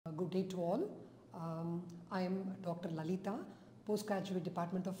Good day to all. I am Dr. Lalitha, Postgraduate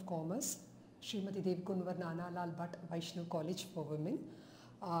Department of Commerce, Srimati Devkunwar Nanalal Bhatt Vaishnav College for Women.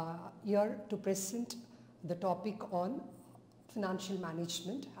 Here to present the topic on financial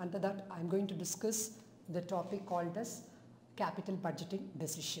management. Under that, I am going to discuss the topic called as capital budgeting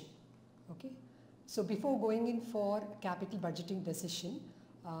decision. Okay. So before going in for capital budgeting decision,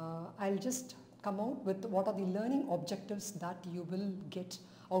 I'll just come out with what are the learning objectives that you will get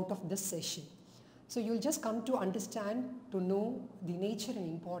out of this session. So you'll just come to understand, to know the nature and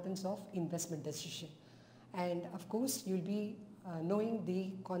importance of investment decision. And of course, you'll be knowing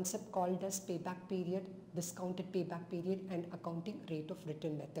the concept called as payback period, discounted payback period, and accounting rate of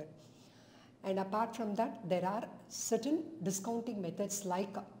return method. And apart from that, there are certain discounting methods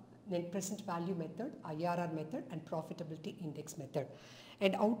like net present value method, IRR method, and profitability index method.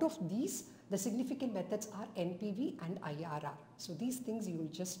 And out of these, the significant methods are NPV and IRR. So these things you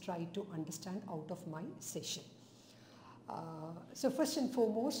will just try to understand out of my session. So first and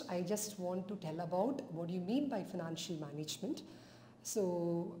foremost, I just want to tell about what do you mean by financial management.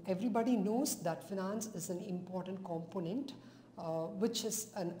 So everybody knows that finance is an important component which is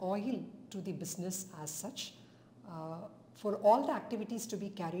an oil to the business as such. For all the activities to be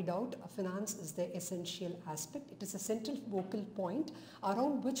carried out, finance is the essential aspect. It is a central focal point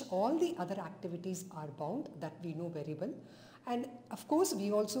around which all the other activities are bound, that we know very well. And of course,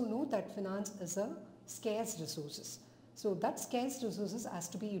 we also know that finance is a scarce resources. So that scarce resources has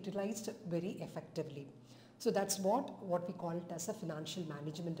to be utilized very effectively. So that's what we call it as a financial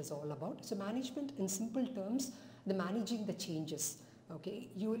management is all about. So management in simple terms, the managing the changes. Okay,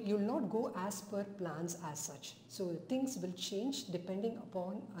 you'll not go as per plans as such. So things will change depending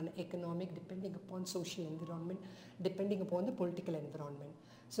upon an economic, depending upon social environment, depending upon the political environment.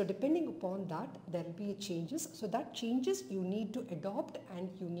 So depending upon that, there will be changes. So that changes you need to adopt and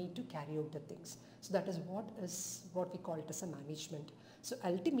you need to carry out the things. So that is what we call it as a management. So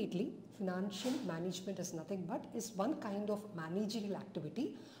ultimately, financial management is nothing but is one kind of managerial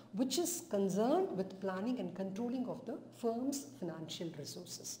activity which is concerned with planning and controlling of the firm's financial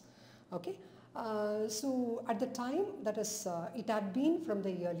resources. Okay. So at the time, that is, it had been from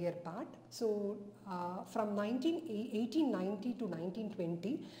the earlier part. So from 1890 to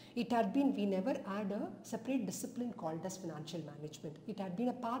 1920, it had been, we never had a separate discipline called as financial management. It had been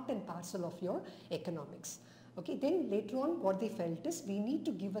a part and parcel of your economics. Okay, then later on what they felt is we need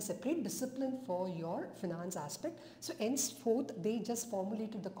to give a separate discipline for your finance aspect. So henceforth they just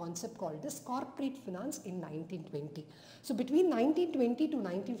formulated the concept called as corporate finance in 1920. So between 1920 to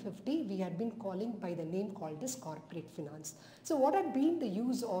 1950 we had been calling by the name called as corporate finance. So what had been the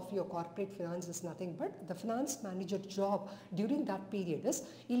use of your corporate finance is nothing but the finance manager job during that period is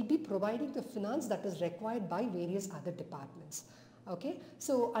he'll be providing the finance that is required by various other departments. Okay,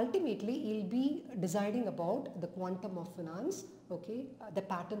 so ultimately he'll be deciding about the quantum of finance, okay, the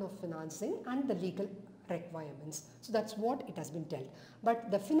pattern of financing and the legal requirements. So that's what it has been told.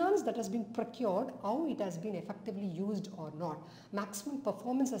 But the finance that has been procured, how it has been effectively used or not, maximum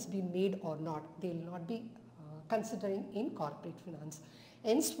performance has been made or not, they will not be considering in corporate finance.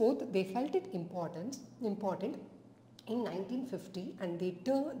 Henceforth, they felt it important in 1950 and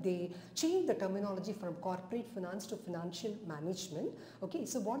they changed the terminology from corporate finance to financial management. Okay,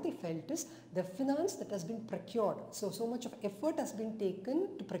 so what they felt is the finance that has been procured, so much of effort has been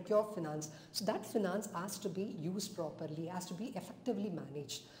taken to procure finance, so that finance has to be used properly, has to be effectively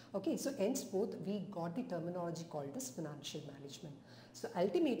managed. Okay, so henceforth we got the terminology called as financial management. So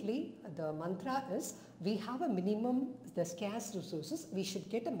ultimately the mantra is we have a minimum, the scarce resources, we should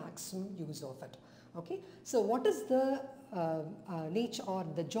get a maximum use of it. Okay, so what is the nature or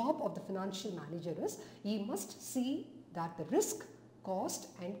the job of the financial manager is he must see that the risk, cost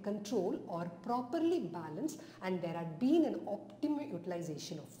and control are properly balanced and there had been an optimal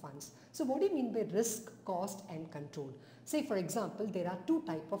utilization of funds. So what do you mean by risk, cost and control? Say for example, there are two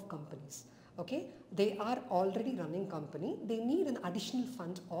types of companies. Okay, they are already running company, they need an additional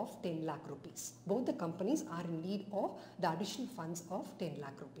fund of 10 lakh rupees. Both the companies are in need of the additional funds of 10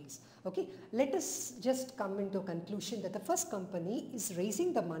 lakh rupees. Okay, let us just come into a conclusion that the first company is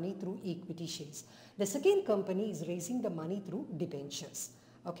raising the money through equity shares. The second company is raising the money through debentures.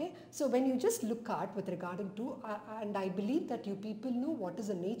 Okay, so when you just look at with regarding to, and I believe that you people know what is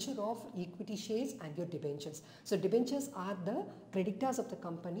the nature of equity shares and your debentures. So debentures are the creditors of the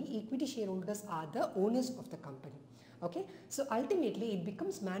company, equity shareholders are the owners of the company. Okay, so ultimately it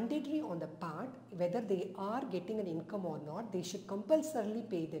becomes mandatory on the part whether they are getting an income or not, they should compulsorily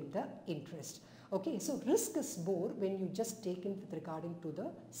pay them the interest. Okay, so risk is more when you just take in with regarding to the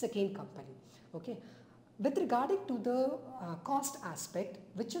second company. Okay. With regarding to the cost aspect,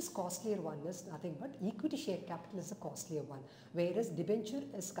 which is costlier one is nothing but equity share capital is a costlier one, whereas debenture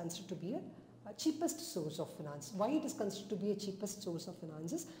is considered to be a cheapest source of finance. Why it is considered to be a cheapest source of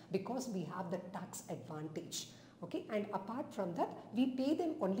finances? Because we have the tax advantage. Okay, and apart from that, we pay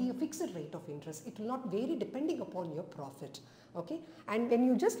them only a fixed rate of interest. It will not vary depending upon your profit. Okay, and when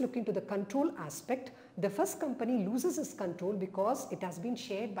you just look into the control aspect, the first company loses its control because it has been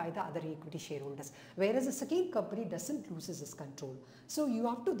shared by the other equity shareholders, whereas the second company doesn't lose its control. So you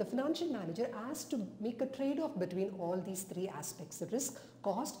have to, the financial manager has to make a trade-off between all these three aspects, the risk,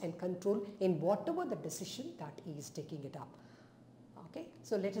 cost and control in whatever the decision that he is taking it up. Okay,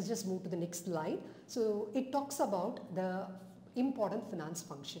 so let us just move to the next slide. So it talks about the important finance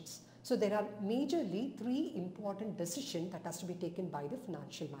functions. So there are majorly three important decisions that has to be taken by the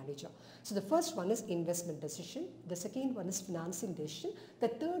financial manager. So the first one is investment decision, the second one is financing decision, the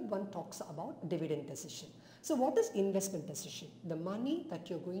third one talks about dividend decision. So what is investment decision? The money that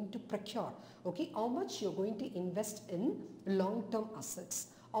you're going to procure, okay, how much you're going to invest in long-term assets,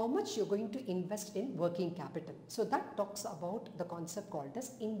 how much you're going to invest in working capital. So that talks about the concept called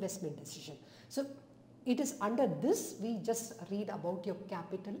as investment decision. So it is under this we just read about your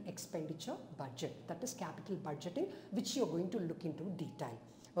capital expenditure budget, that is capital budgeting, which you're going to look into detail.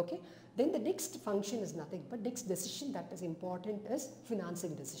 Okay, then the next function is nothing but next decision that is important is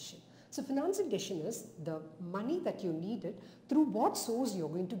financing decision. So financing decision is the money that you needed, through what source you're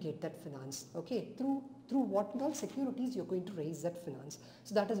going to get that finance, okay, through what all securities you're going to raise that finance.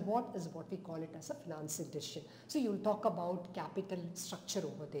 So that is what we call it as a financing decision. So you'll talk about capital structure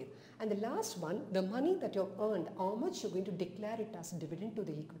over there. And the last one, the money that you've earned, how much you're going to declare it as dividend to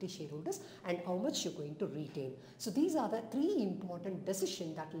the equity shareholders and how much you're going to retain. So these are the three important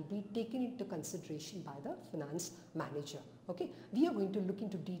decisions that will be taken into consideration by the finance manager. Okay, we are going to look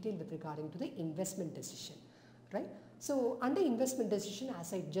into detail with regarding to the investment decision, right? So under investment decision,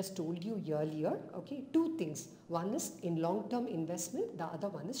 as I just told you earlier, okay, two things. One is in long-term investment, the other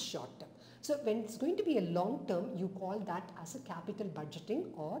one is short-term. So when it's going to be a long-term, you call that as a capital budgeting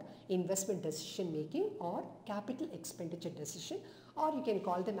or investment decision making or capital expenditure decision, or you can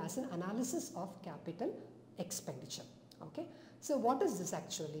call them as an analysis of capital expenditure. Okay, so what is this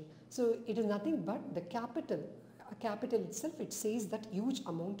actually? So it is nothing but the capital itself, it says that huge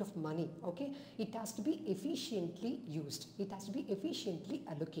amount of money, okay, it has to be efficiently used, it has to be efficiently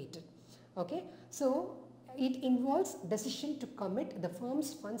allocated. Okay, so it involves decision to commit the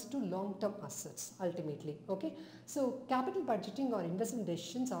firm's funds to long-term assets ultimately. Okay, so capital budgeting or investment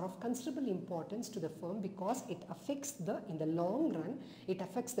decisions are of considerable importance to the firm because it affects in the long run, it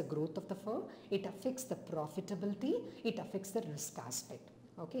affects the growth of the firm, it affects the profitability, it affects the risk aspect.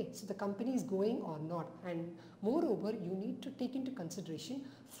 Okay, so the company is going or not, and moreover you need to take into consideration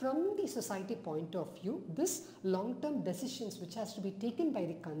from the society point of view, this long-term decisions which has to be taken by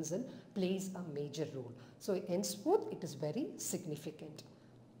the concern plays a major role. So henceforth it is very significant.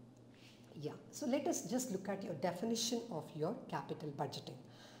 Yeah, so let us just look at your definition of your capital budgeting.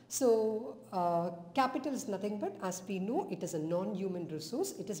 So capital is nothing but, as we know, it is a non-human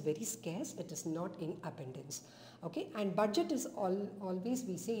resource, it is very scarce, it is not in abundance. Okay, and budget is always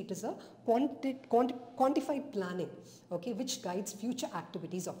we say it is a quantified planning, okay, which guides future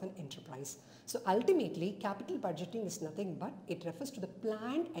activities of an enterprise. So ultimately capital budgeting is nothing but it refers to the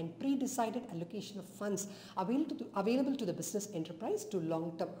planned and pre-decided allocation of funds available to the business enterprise to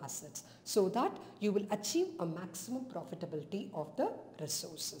long-term assets so that you will achieve a maximum profitability of the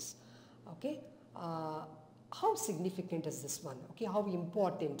resources. Okay, how significant is this one? Okay, how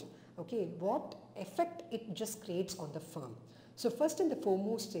important? Okay, what effect it just creates on the firm? So first and the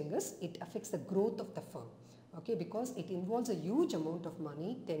foremost thing is it affects the growth of the firm. Okay, because it involves a huge amount of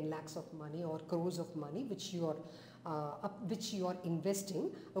money, 10 lakhs of money or crores of money which you are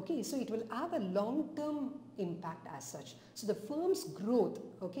investing. Okay, so it will have a long-term impact as such. So the firm's growth,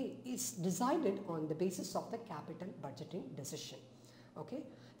 okay, is decided on the basis of the capital budgeting decision. Okay,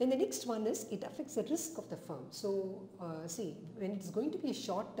 then the next one is it affects the risk of the firm. So see, when it's going to be a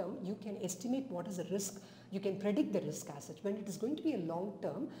short term, you can estimate what is the risk, you can predict the risk as such. When it is going to be a long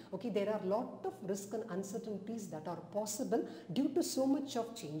term, okay, there are a lot of risk and uncertainties that are possible due to so much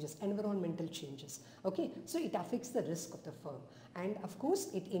of changes, environmental changes. Okay, so it affects the risk of the firm, and of course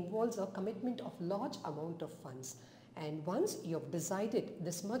it involves a commitment of large amount of funds. And once you have decided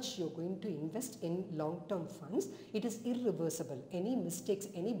this much you're going to invest in long-term funds, it is irreversible. Any mistakes,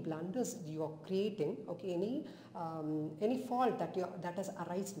 any blunders you are creating, okay, any fault that has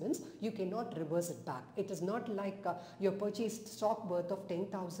arisen, you cannot reverse it back. It is not like your purchased stock worth of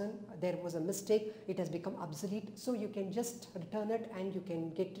 10,000, there was a mistake, it has become obsolete, so you can just return it and you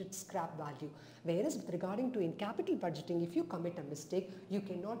can get its scrap value. Whereas with regarding to in capital budgeting, if you commit a mistake, you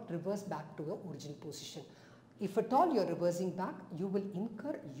cannot reverse back to your original position. If at all you are reversing back, you will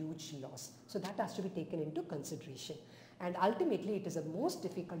incur huge loss. So that has to be taken into consideration. And ultimately, it is a most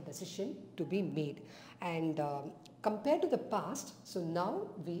difficult decision to be made. And compared to the past, so now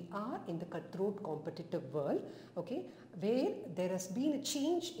we are in the cutthroat competitive world, okay, where there has been a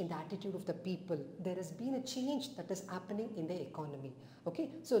change in the attitude of the people. There has been a change that is happening in the economy.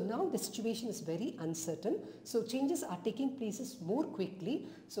 Okay, so now the situation is very uncertain. So changes are taking places more quickly.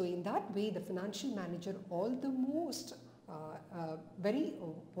 So in that way, the financial manager all the most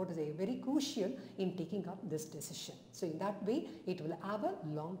very crucial in taking up this decision. So in that way, it will have a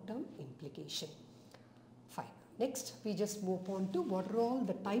long-term implication. Fine. Next, we just move on to what are all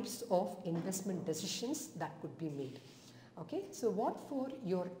the types of investment decisions that could be made. Okay, so what for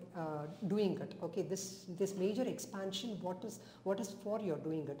your doing it? Okay, this major expansion, what is for your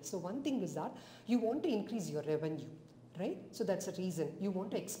doing it? So one thing is that you want to increase your revenue, right? So that's a reason. You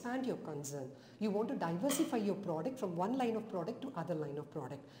want to expand your concern. You want to diversify your product from one line of product to other line of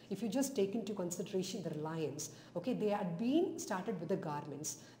product. If you just take into consideration the Reliance, okay, they had been started with the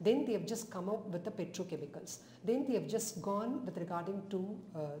garments, then they have just come out with the petrochemicals, then they have just gone with regarding to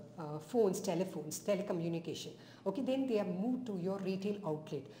phones, telephones, telecommunication. Okay, then they have moved to your retail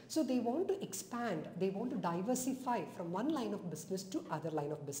outlet. So they want to expand, they want to diversify from one line of business to other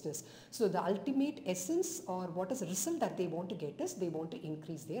line of business. So the ultimate essence or what is the result that they want to get is they want to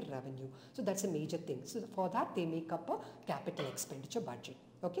increase their revenue. So that's a major thing. So for that they make up a capital expenditure budget.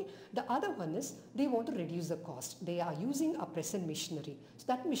 Okay. The other one is they want to reduce the cost. They are using a present machinery. So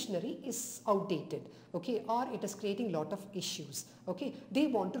that machinery is outdated, okay, or it is creating lot of issues. Okay, they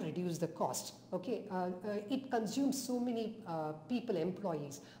want to reduce the cost. Okay, it consumes so many people,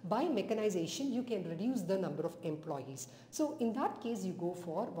 employees. By mechanization, you can reduce the number of employees. So in that case, you go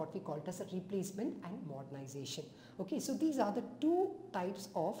for what we call it as a replacement and modernization. Okay, so these are the two types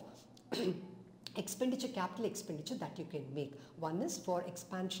of expenditure, capital expenditure that you can make. One is for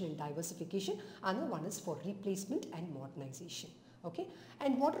expansion and diversification, another one is for replacement and modernization. Okay,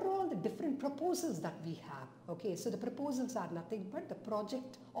 and what are all the different proposals that we have? Okay, so the proposals are nothing but the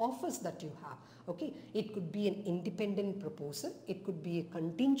project offers that you have. Okay, it could be an independent proposal, it could be a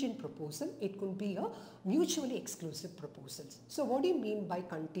contingent proposal, it could be a mutually exclusive proposals. So what do you mean by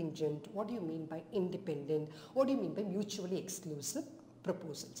contingent? What do you mean by independent? What do you mean by mutually exclusive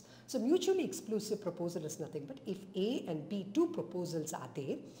proposals? So mutually exclusive proposal is nothing but if A and B, two proposals are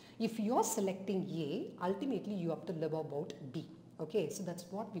there, if you are selecting A, ultimately you have to live about B. Okay, so that's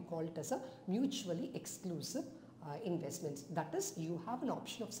what we call it as a mutually exclusive investments. That is, you have an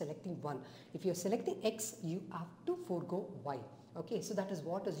option of selecting one. If you are selecting X, you have to forego Y. Okay, so that is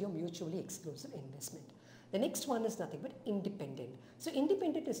what is your mutually exclusive investment. The next one is nothing but independent. So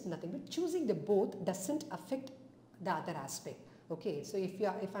independent is nothing but choosing the both doesn't affect the other aspect. Okay, so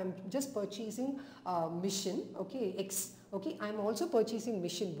if I'm just purchasing mission, okay, X, okay, I'm also purchasing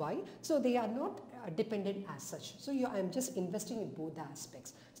mission Y, so they are not dependent as such. So I'm just investing in both the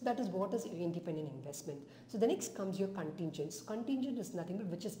aspects. So that is what is independent investment. So the next comes your contingents. Contingent is nothing but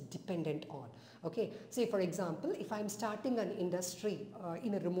which is dependent on. Okay, say for example, if I'm starting an industry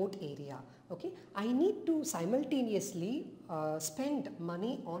in a remote area, okay, I need to simultaneously spend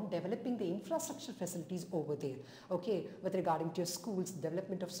money on developing the infrastructure facilities over there. Okay, with regarding to your schools,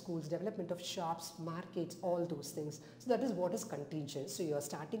 development of shops, markets, all those things. So that is what is contingent. So you are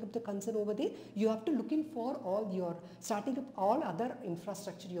starting up the concern over there. You have to look in for all your starting up all other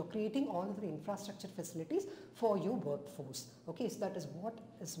infrastructure. You are creating all other infrastructure facilities for your workforce. Okay, so that is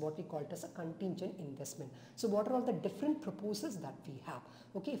what we call it as a contingent investment. So what are all the different proposals that we have?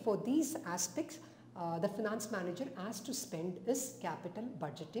 Okay, for these aspects, the finance manager has to spend his capital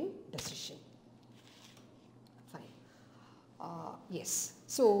budgeting decision. Fine. Yes.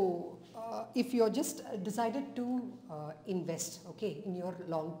 So if you are just decided to invest, okay, in your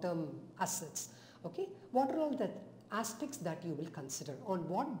long-term assets, okay, what are all the aspects that you will consider? On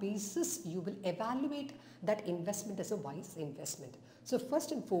what basis you will evaluate that investment as a wise investment? So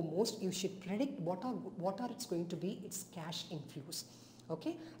first and foremost, you should predict what are it's going to be its cash inflows.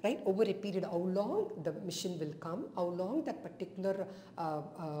 Okay, right, over a period, how long the mission will come, how long that particular,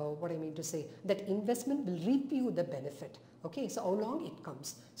 that investment will reap you the benefit. Okay, so how long it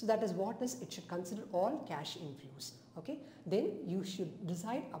comes. So that is what is, it should consider all cash inflows. Okay, then you should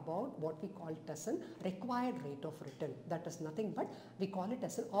decide about what we call it as a required rate of return. That is nothing but we call it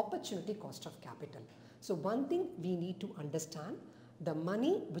as an opportunity cost of capital. So one thing we need to understand, the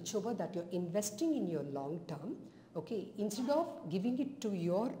money whichever that you're investing in your long term, okay, instead of giving it to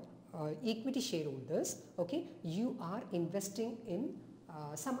your equity shareholders, okay, you are investing in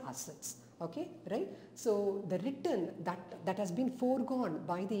some assets. Okay, right? So the return that has been foregone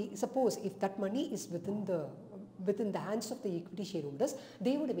by the, suppose if that money is within the hands of the equity shareholders,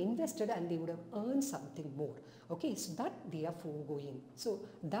 they would have invested and they would have earned something more. Okay, so that they are foregoing. So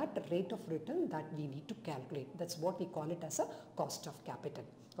that rate of return that we need to calculate, that's what we call it as a cost of capital.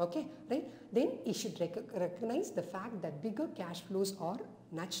 Okay, right? Then you should recognize the fact that bigger cash flows are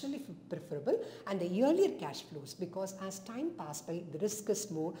naturally preferable and the earlier cash flows, because as time passes by, the risk is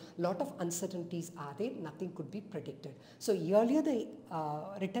more, lot of uncertainties are there, nothing could be predicted. So earlier the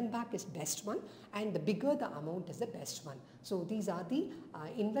return back is best one, and the bigger the amount is the best one. So these are the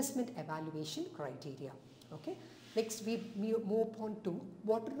investment evaluation criteria. Okay. Next we move on to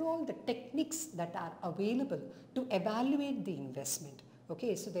what are all the techniques that are available to evaluate the investment.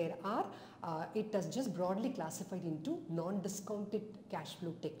 Okay, so there are, it is just broadly classified into non-discounted cash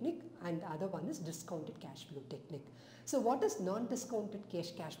flow technique, and the other one is discounted cash flow technique. So what is non-discounted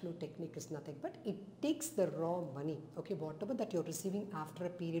cash flow technique is nothing but it takes the raw money, okay, whatever that you're receiving after a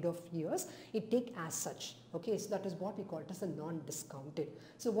period of years, it take as such. Okay, so that is what we call it as a non-discounted.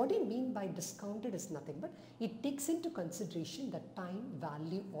 So what do you mean by discounted is nothing but it takes into consideration the time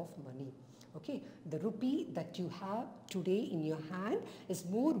value of money. Okay, the rupee that you have today in your hand is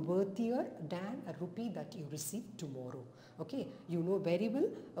more worthier than a rupee that you receive tomorrow. Okay, you know very well,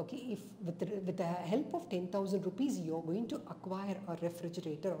 okay, if with the help of 10,000 rupees you are going to acquire a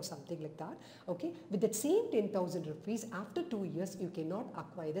refrigerator or something like that. Okay, with that same 10,000 rupees, after 2 years you cannot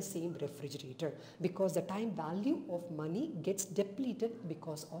acquire the same refrigerator, because the time value of money gets depleted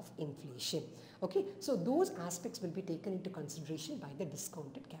because of inflation. Okay, so those aspects will be taken into consideration by the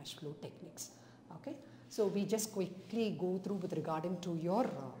discounted cash flow techniques. Okay, so we just quickly go through with regarding to your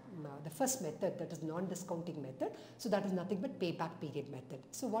the first method, that is non-discounting method. So that is nothing but payback period method.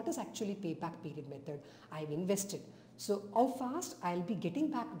 So what is actually payback period method? I have invested. So how fast I'll be getting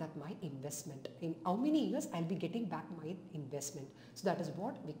back that my investment, in how many years I'll be getting back my investment. So that is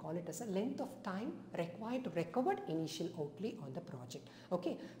what we call it as a length of time required to recover initial outlay on the project.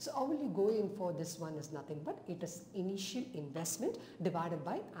 Okay, so how will you go in for this one is nothing but it is initial investment divided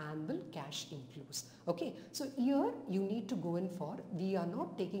by annual cash inflows. Okay, so here you need to go in for, we are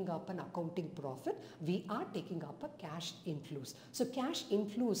not taking up an accounting profit, we are taking up a cash inflows. So cash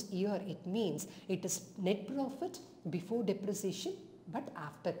inflows here, it means it is net profit before depreciation but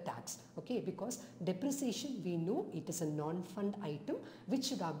after tax. Okay, because depreciation we know it is a non-fund item which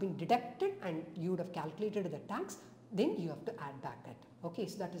should have been deducted and you would have calculated the tax, then you have to add back that. Okay,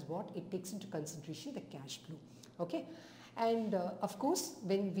 so that is what it takes into consideration, the cash flow. Okay, and of course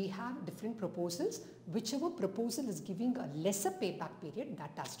when we have different proposals, whichever proposal is giving a lesser payback period,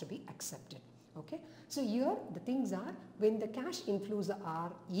 that has to be accepted. Okay, so here the things are, when the cash inflows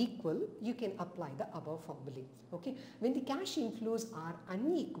are equal, you can apply the above formulae. Okay, when the cash inflows are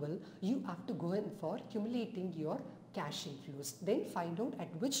unequal, you have to go in for accumulating your cash inflows, then find out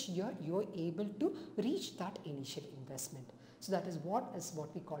at which year you are able to reach that initial investment. So that is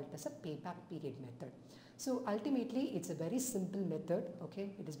what we call it as a payback period method. So ultimately it's a very simple method.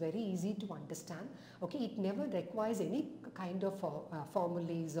 Okay, it is very easy to understand. Okay, it never requires any kind of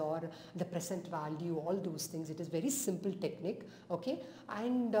formulas or the present value, all those things. It is very simple technique. Okay,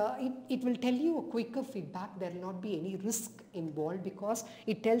 and it will tell you a quicker feedback. There will not be any risk involved because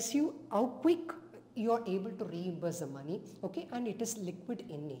it tells you how quick you are able to reimburse the money. Okay, and it is liquid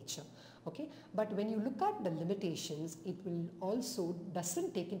in nature. Okay, but when you look at the limitations, it will also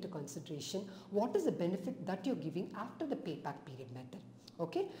doesn't take into consideration what is the benefit that you're giving after the payback period method.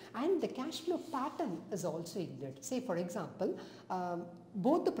 Okay, and the cash flow pattern is also ignored. Say for example,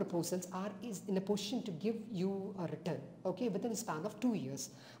 both the proposals is in a position to give you a return, okay, within a span of 2 years.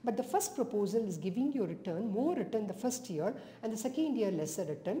 But the first proposal is giving you more return the first year, and the second year lesser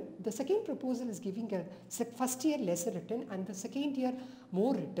return. The second proposal is giving a first year lesser return and the second year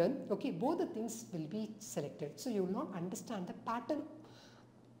more return. Okay, both the things will be selected. So you will not understand the pattern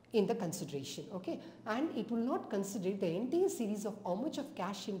in the consideration. Okay, and it will not consider the entire series of how much of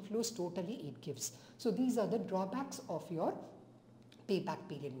cash inflows totally it gives. So these are the drawbacks of your payback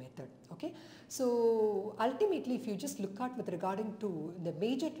period method. Okay, so ultimately if you just look at with regarding to the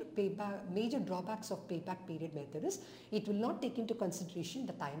major drawbacks of payback period method is it will not take into consideration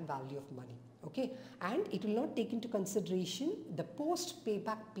the time value of money. Okay, and it will not take into consideration the post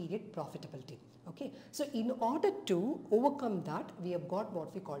payback period profitability. Okay, so in order to overcome that, we have got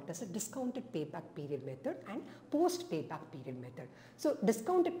what we call it as a discounted payback period method and post payback period method. So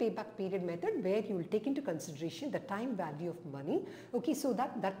discounted payback period method, where you will take into consideration the time value of money, okay, so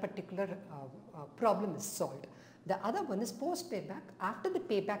that that particular problem is solved. The other one is post payback. After the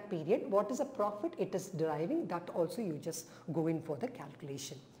payback period, what is the profit it is deriving, that also you just go in for the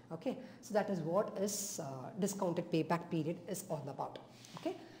calculation. Okay, so that is what is discounted payback period is all about.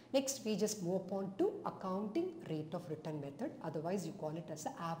 Okay, next we just move on to accounting rate of return method, otherwise you call it as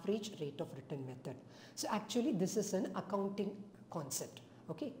the average rate of return method. So actually this is an accounting concept.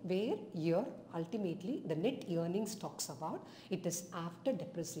 Okay, where here ultimately the net earnings talks about it is after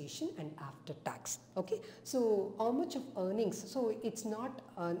depreciation and after tax. Okay, so how much of earnings, so it's not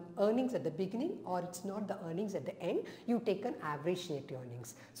earnings at the beginning or it's not the earnings at the end, you take an average net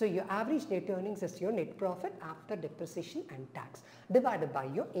earnings. So your average net earnings is your net profit after depreciation and tax divided by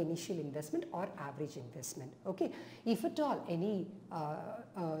your initial investment or average investment. Okay, if at all any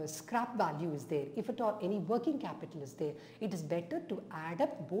scrap value is there, if at all any working capital is there, it is better to add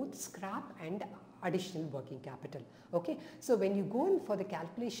up both scrap and additional working capital. Okay, so when you go in for the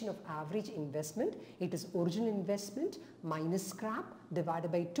calculation of average investment, it is original investment minus scrap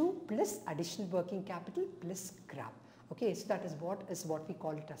divided by 2 plus additional working capital plus scrap. Okay, so that is what we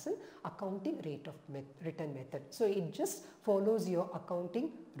call it as an accounting rate of return method. So it just follows your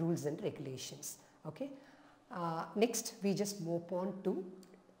accounting rules and regulations. Okay, next we just move on to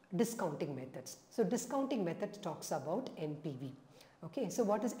discounting methods. So discounting method talks about NPV. Okay, so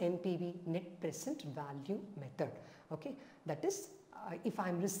what is NPV? Net present value method. Okay, that is if I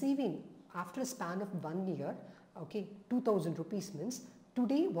am receiving after a span of 1 year, okay, 2000 rupees means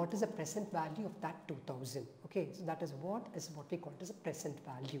today what is the present value of that 2000. Okay, so that is what we call it as a present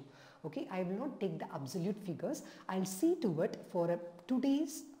value. Okay, I will not take the absolute figures, I will see to it for a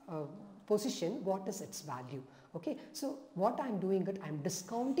today's position what is its value. Okay, so what I am doing it, I am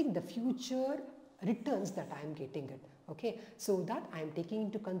discounting the future returns that I am getting it. Okay, so that I am taking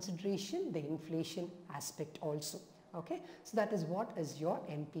into consideration the inflation aspect also. Okay, so that is what is your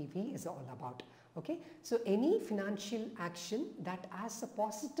NPV is all about. Okay, so any financial action that has a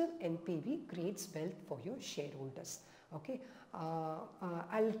positive NPV creates wealth for your shareholders. Okay,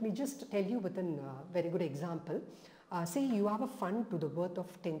 let me just tell you with a very good example. Say you have a fund to the worth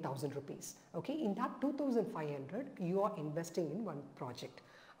of 10,000 rupees. Okay, in that 2,500 you are investing in one project.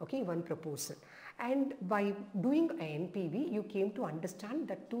 Okay, one proposal, and by doing an NPV you came to understand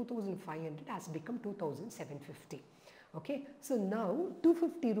that 2,500 has become 2,750. Okay, so now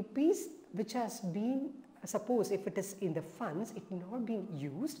 250 rupees which has been, suppose if it is in the funds, it not been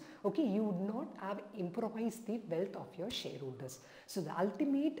used, okay, you would not have improvised the wealth of your shareholders. So the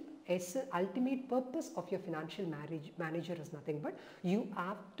ultimate purpose of your financial manager is nothing but you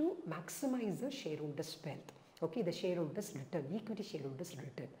have to maximize the shareholders' wealth. Okay, the shareholders return, equity shareholders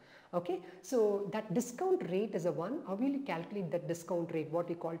return. Okay, so that discount rate is a one. How will you calculate that discount rate? What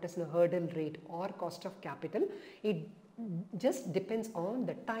we call it as a hurdle rate or cost of capital. It just depends on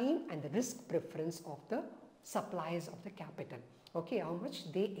the time and the risk preference of the suppliers of the capital. Okay, how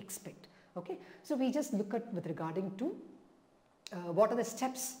much they expect. Okay, so we just look at with regarding to what are the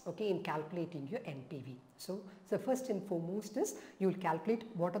steps, okay, in calculating your NPV. So first and foremost is you will calculate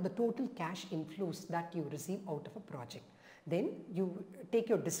what are the total cash inflows that you receive out of a project. Then you take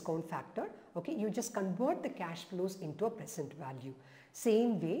your discount factor, okay, you just convert the cash flows into a present value.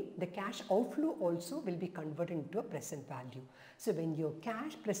 Same way, the cash outflow also will be converted into a present value. So when your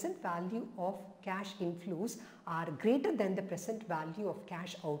present value of cash inflows are greater than the present value of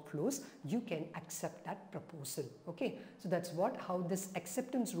cash outflows, you can accept that proposal. Okay, so that's how this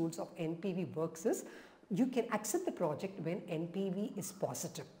acceptance rules of NPV works is, you can accept the project when NPV is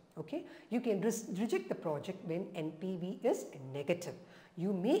positive. Okay, you can reject the project when NPV is negative.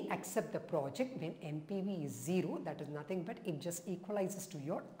 You may accept the project when NPV is 0, that is nothing but it just equalizes to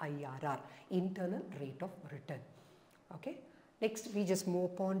your IRR, internal rate of return. Okay, next we just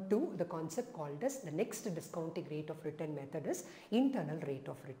move on to the concept called as the next discounting rate of return method is internal rate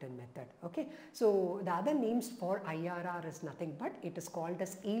of return method. Okay, so the other names for IRR is nothing but it is called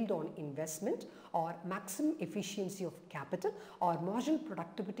as yield on investment or maximum efficiency of capital or marginal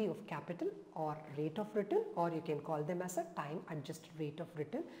productivity of capital or rate of return, or you can call them as a time adjusted rate of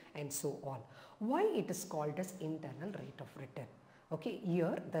return and so on. Why it is called as internal rate of return? Okay,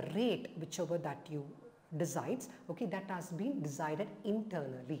 here the rate whichever that you decides, okay, that has been decided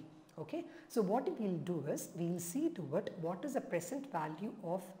internally. Okay, so what we will do is we will see to it what is the present value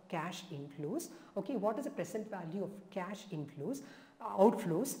of cash inflows. Okay, what is the present value of cash inflows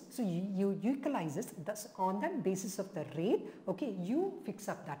outflows. So you equalize this, thus on that basis of the rate, okay, you fix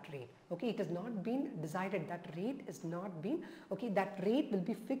up that rate. Okay, it has not been decided, that rate is not been, okay, that rate will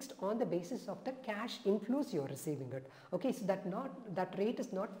be fixed on the basis of the cash inflows you are receiving it. Okay, so that rate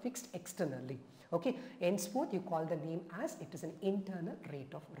is not fixed externally. Okay, henceforth you call the name as it is an internal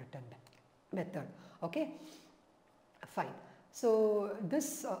rate of return method. Okay, fine. So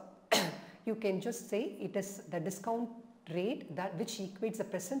this you can just say it is the discount rate that which equates the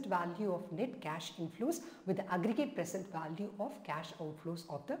present value of net cash inflows with the aggregate present value of cash outflows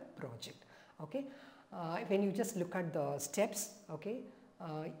of the project. Okay, when you just look at the steps, okay,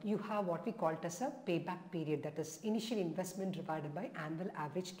 you have what we call it as a payback period, that is initial investment divided by annual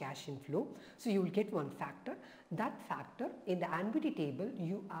average cash inflow. So you will get one factor. That factor in the annuity table,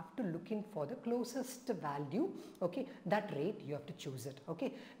 you have to look in for the closest value. Okay, that rate you have to choose it.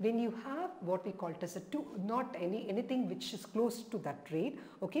 Okay, when you have what we call it as a not anything which is close to that rate,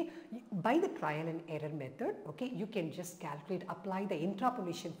 okay, by the trial and error method, okay, you can just calculate, apply the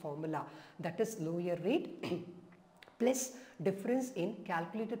interpolation formula, that is lower rate plus difference in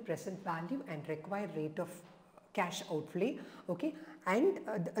calculated present value and required rate of cash outlay, okay, and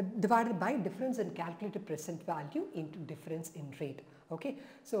divided by difference in calculated present value into difference in rate. Okay,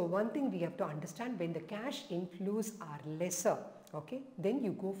 so one thing we have to understand, when the cash inflows are lesser, okay, then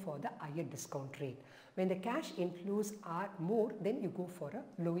you go for the higher discount rate. When the cash inflows are more, then you go for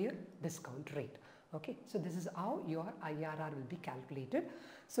a lower discount rate. Okay, so this is how your IRR will be calculated.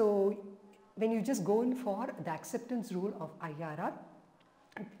 So when you just go in for the acceptance rule of IRR,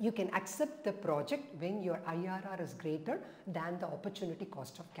 you can accept the project when your IRR is greater than the opportunity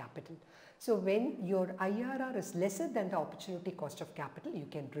cost of capital. So when your IRR is lesser than the opportunity cost of capital, you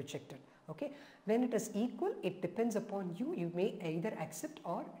can reject it. Okay, when it is equal, it depends upon you. You may either accept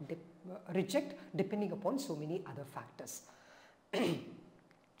or reject depending upon so many other factors.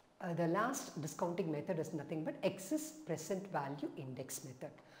 The last discounting method is nothing but excess present value index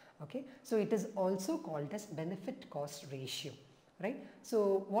method. Okay, so it is also called as benefit cost ratio, right?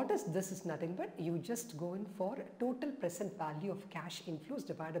 So what is this is nothing but you just go in for total present value of cash inflows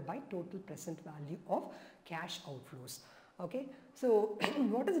divided by total present value of cash outflows. Okay, so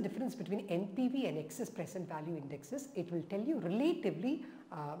what is the difference between NPV and excess present value indexes? It will tell you relatively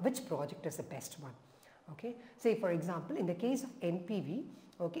which project is the best one. Okay, say for example, in the case of NPV,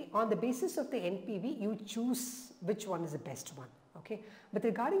 okay, on the basis of the NPV, you choose which one is the best one. Okay, but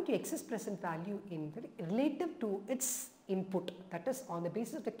regarding to excess present value in relative to its input, that is on the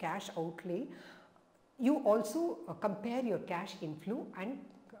basis of the cash outlay, you also compare your cash inflow and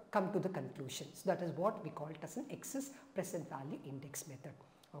come to the conclusion. So that is what we call it as an excess present value index method.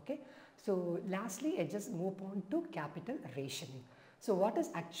 Okay, so lastly, I just move on to capital rationing. So what is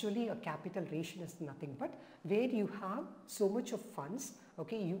actually a capital ration is nothing but where you have so much of funds,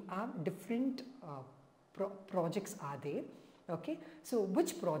 okay, you have different projects are there. Okay, so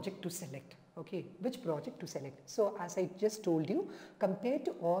which project to select? Okay, which project to select? So as I just told you, compared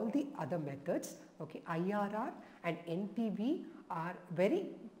to all the other methods, okay, IRR and NPV are very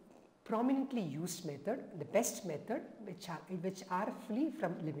prominently used method, the best method, which are free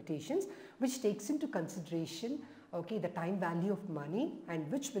from limitations, which takes into consideration, okay, the time value of money and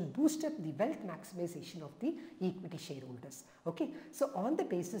which will boost up the wealth maximization of the equity shareholders. Okay, so on the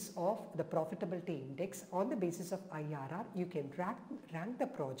basis of the profitability index, on the basis of IRR, you can rank the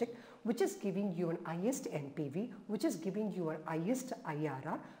project which is giving you an highest NPV, which is giving you an highest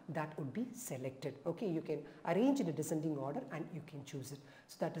IRR, that would be selected. Okay, you can arrange in a descending order and you can choose it.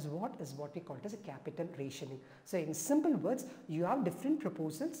 So that is what we call it as a capital rationing. So in simple words, you have different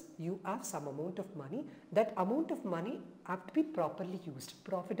proposals, you have some amount of money, that amount of money have to be properly used,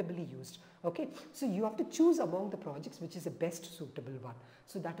 profitably used. Okay, so you have to choose among the projects which is the best suitable one.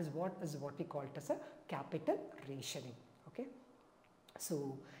 So that is what we call it as a capital rationing. Okay,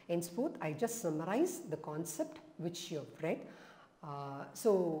 so henceforth I just summarize the concept which you have read.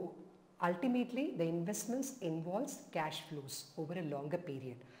 So ultimately the investments involves cash flows over a longer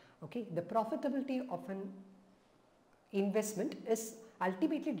period. Okay, the profitability of an investment is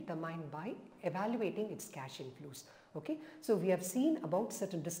ultimately determined by evaluating its cash inflows. Okay, so we have seen about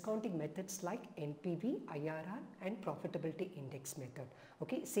certain discounting methods like NPV, IRR and profitability index method.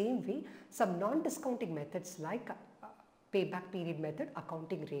 Okay, same way some non-discounting methods like payback period method,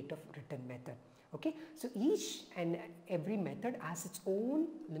 accounting rate of return method. Okay, so each and every method has its own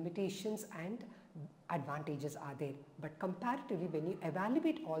limitations and advantages are there, but comparatively when you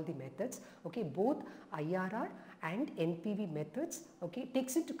evaluate all the methods, okay, both IRR and NPV methods, okay,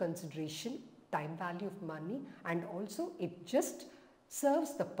 takes into consideration time value of money, and also it just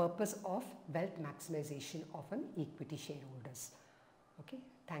serves the purpose of wealth maximization of an equity shareholders. Okay,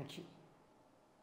 thank you.